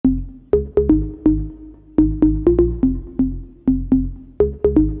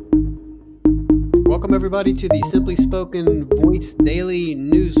Welcome, everybody, to the Simply Spoken Voice Daily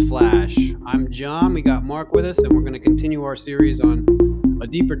News Flash. I'm John. We got Mark with us, and we're going to continue our series on a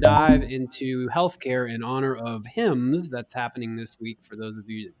deeper dive into healthcare in honor of HIMSS that's happening this week. For those of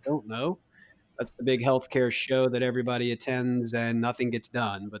you that don't know, that's the big healthcare show that everybody attends and nothing gets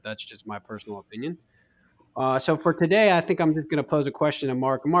done, but that's just my personal opinion. So for today, I think I'm just going to pose a question to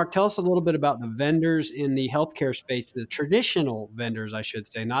Mark. Mark, tell us a little bit about the vendors in the healthcare space, the traditional vendors, I should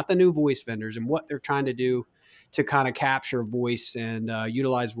say, not the new voice vendors, and what they're trying to do to kind of capture voice and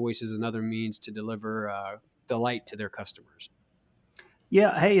utilize voice as another means to deliver delight to their customers.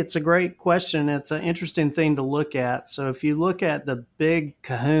 Yeah, hey, it's a great question. It's an interesting thing to look at. So if you look at the big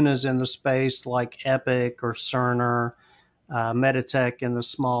kahunas in the space like Epic or Cerner, Meditech in the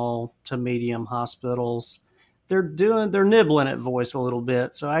small to medium hospitals, they're nibbling at voice a little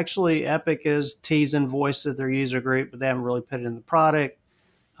bit. So actually Epic is teasing voice at their user group, but they haven't really put it in the product.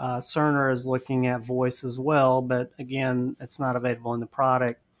 Cerner is looking at voice as well, but again, it's not available in the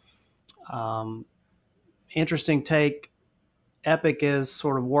product. Um, Interesting take. Epic is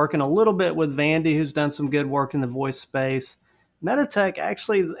sort of working a little bit with Vandy, who's done some good work in the voice space. Meditech,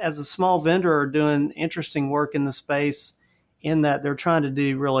 actually, as a small vendor, are doing interesting work in the space in that they're trying to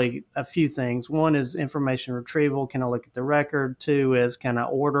do really a few things. One is information retrieval. Can I look at the record? Two is, can I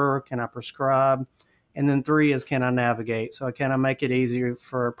order? Can I prescribe? And then three is, can I navigate? So can I make it easier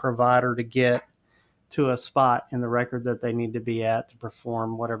for a provider to get to a spot in the record that they need to be at to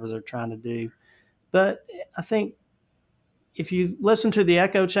perform whatever they're trying to do? But I think if you listen to the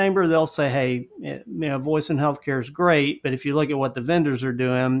echo chamber, they'll say, hey, voice in healthcare is great. But if you look at what the vendors are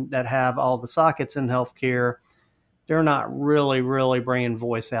doing that have all the sockets in healthcare, they're not really bringing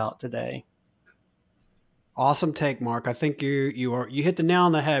voice out today. Awesome take, Mark. I think you hit the nail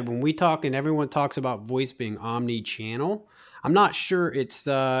on the head. When we talk and everyone talks about voice being omni-channel, I'm not sure it's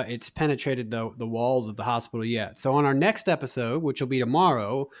penetrated the walls of the hospital yet. So on our next episode, which will be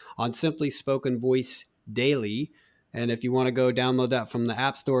tomorrow on Simply Spoken Voice Daily, and if you want to go download that from the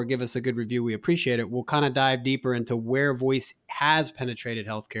App Store, give us a good review. We appreciate it. We'll kind of dive deeper into where voice has penetrated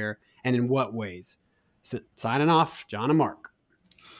healthcare and in what ways. So, signing off, John and Mark.